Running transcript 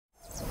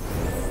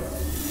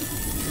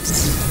Hey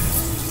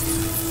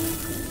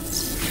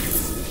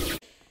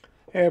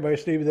everybody,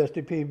 Steve with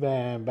STP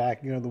Band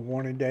back here on the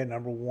warning day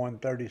number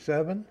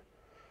 137.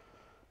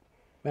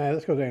 Man,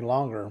 this goes any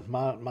longer.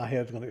 My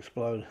head's going to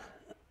explode.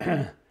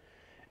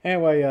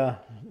 Anyway,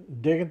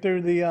 digging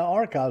through the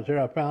archives here,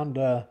 I found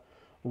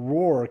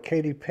Roar,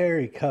 Katy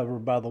Perry cover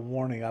by The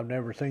Warning. I've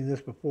never seen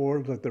this before.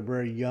 Looks like they're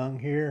very young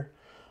here.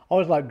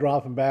 Always like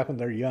dropping back when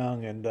they're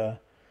young and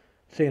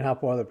seeing how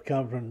far they've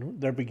come from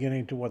their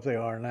beginning to what they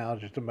are now.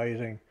 It's just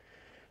amazing.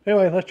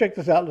 Anyway, let's check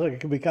this out. Looks like it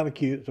could be kind of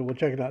cute, so we'll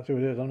check it out, see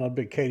what it is. I'm not a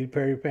big Katy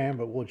Perry fan,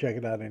 but we'll check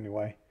it out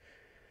anyway.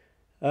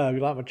 If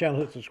you like my channel,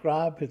 hit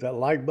subscribe, hit that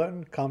like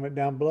button, comment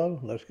down below.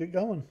 Let's get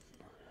going.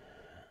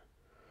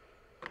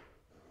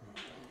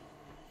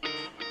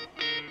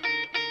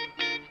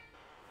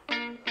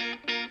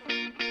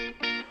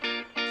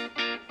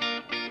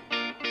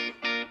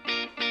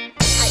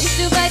 I used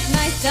to bite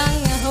my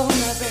tongue and hold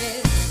my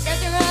breath.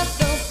 Got your eyes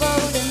so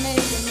bold and make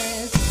a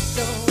mess.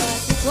 So I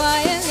sit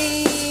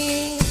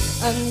quietly,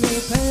 ugly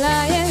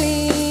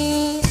politely.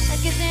 I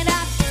guess that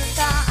after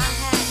thought I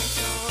had a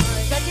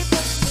choice, but you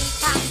took me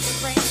time to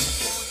break the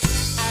point.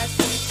 I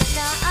see for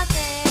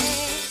nothing,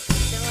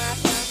 so I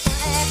felt for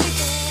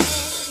everything.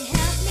 You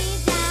held me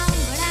down,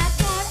 but I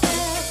got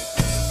up.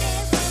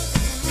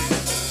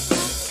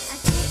 I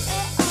see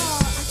it all,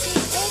 I see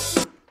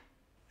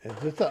it. Is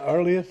this the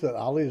earliest that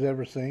Ollie's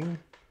ever sung?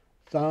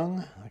 I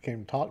can't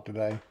even talk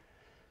today.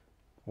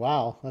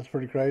 Wow, that's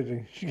pretty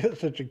crazy. She got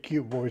such a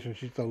cute voice when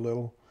she's so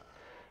little.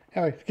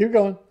 Anyway, keep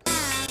going.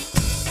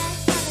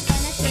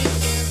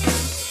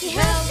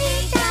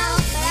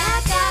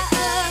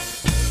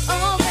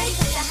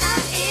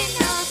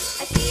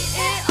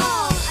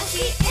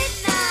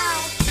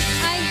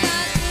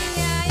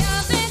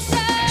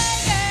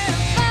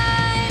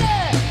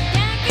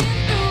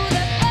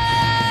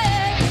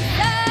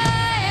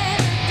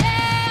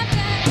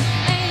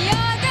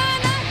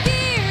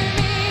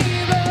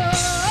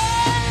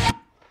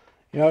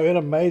 You know, it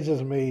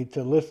amazes me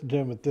to listen to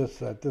them at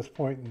this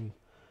point in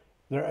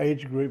their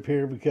age group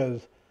here,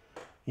 because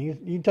you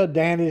can tell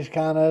Danny's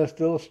kind of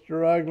still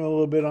struggling a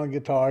little bit on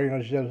guitar. You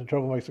know, she's having some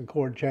trouble making some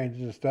chord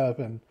changes and stuff,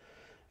 and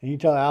you can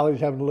tell Allie's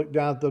having to look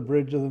down at the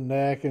bridge of the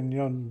neck and, you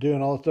know,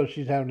 doing all the stuff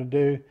she's having to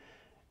do.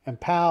 And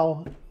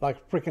Pal,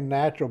 like freaking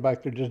natural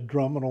back there, just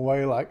drumming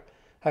away like,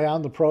 hey,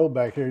 I'm the pro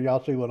back here.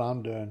 Y'all see what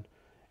I'm doing.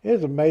 It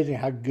is amazing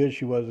how good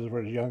she was as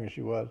young as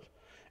she was.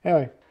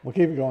 Anyway, we'll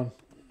keep it going.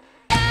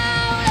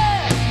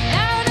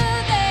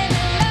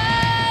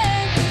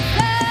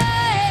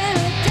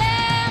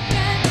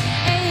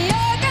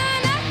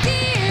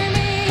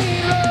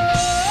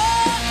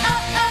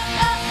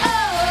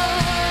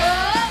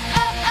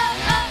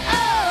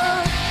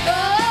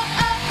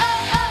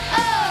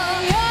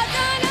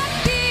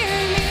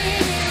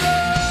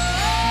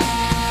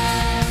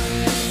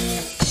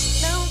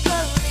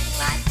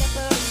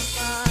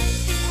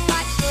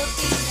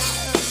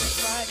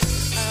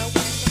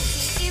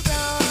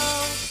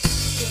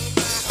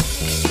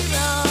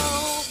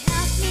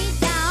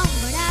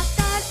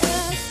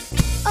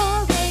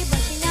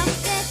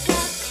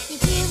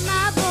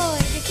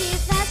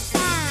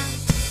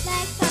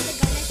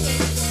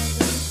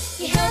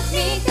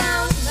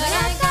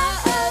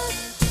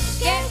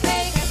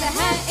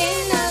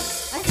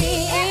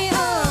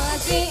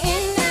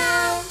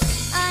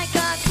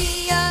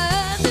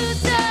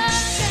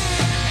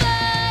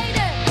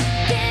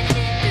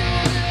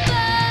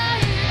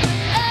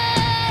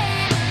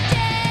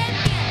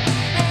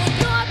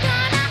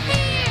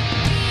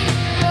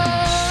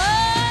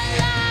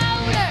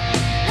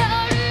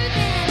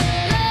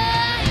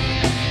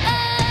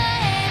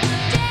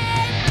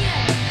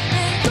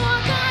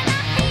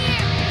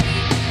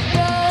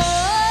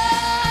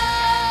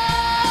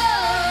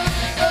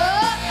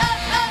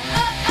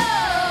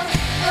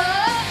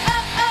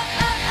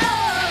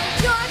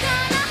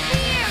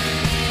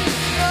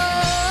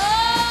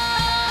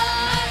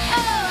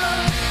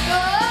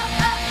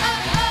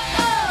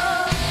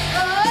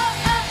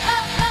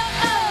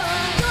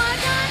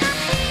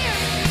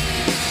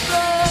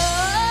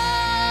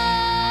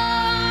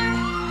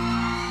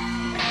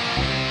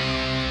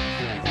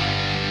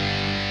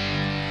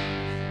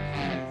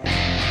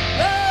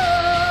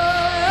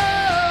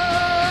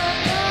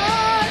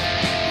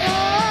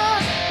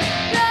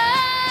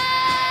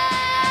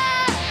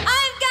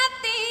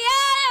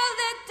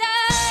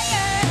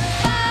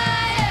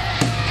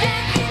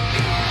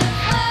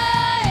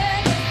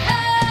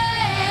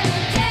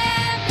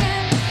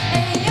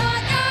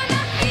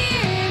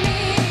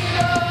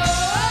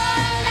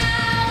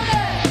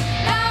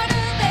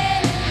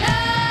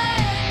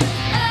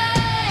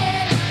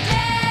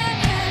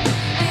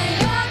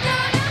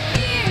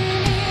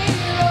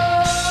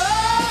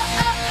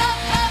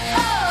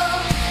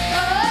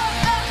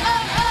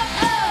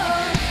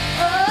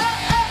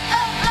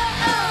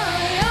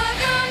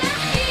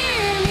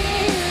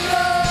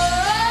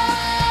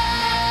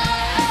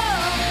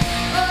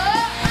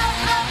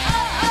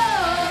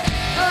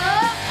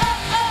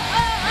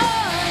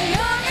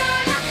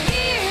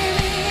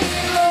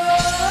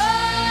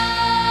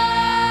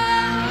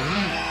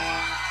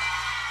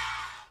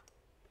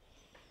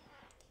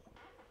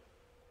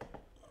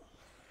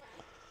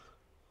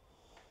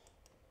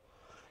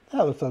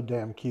 that was so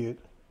damn cute.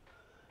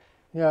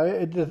 Yeah,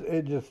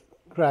 it just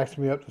cracks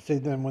me up to see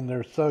them when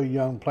they're so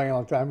young playing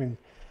like that. I mean,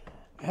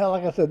 hell,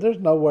 like I said, there's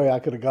no way I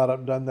could have got up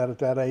and done that at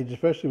that age,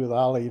 especially with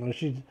Ollie. You know,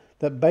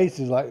 that bass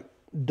is like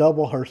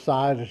double her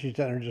size, and she's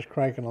sitting there just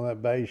cranking on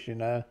that bass. You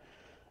know,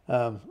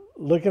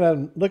 looking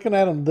at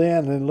them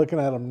then, and looking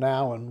at them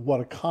now, and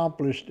what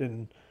accomplished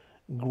and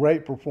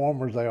great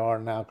performers they are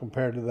now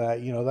compared to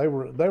that. You know, they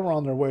were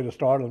on their way to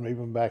stardom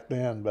even back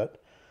then.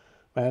 But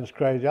man, it's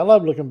crazy. I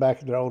love looking back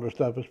at their older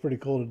stuff. It's pretty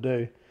cool to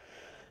do.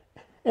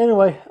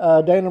 Anyway,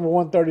 day number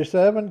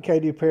 137,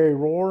 Katy Perry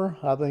Roar.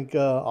 I think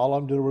all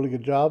of them did a really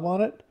good job on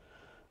it.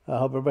 I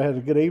hope everybody has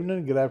a good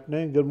evening, good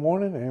afternoon, good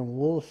morning, and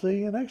we'll see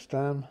you next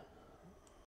time.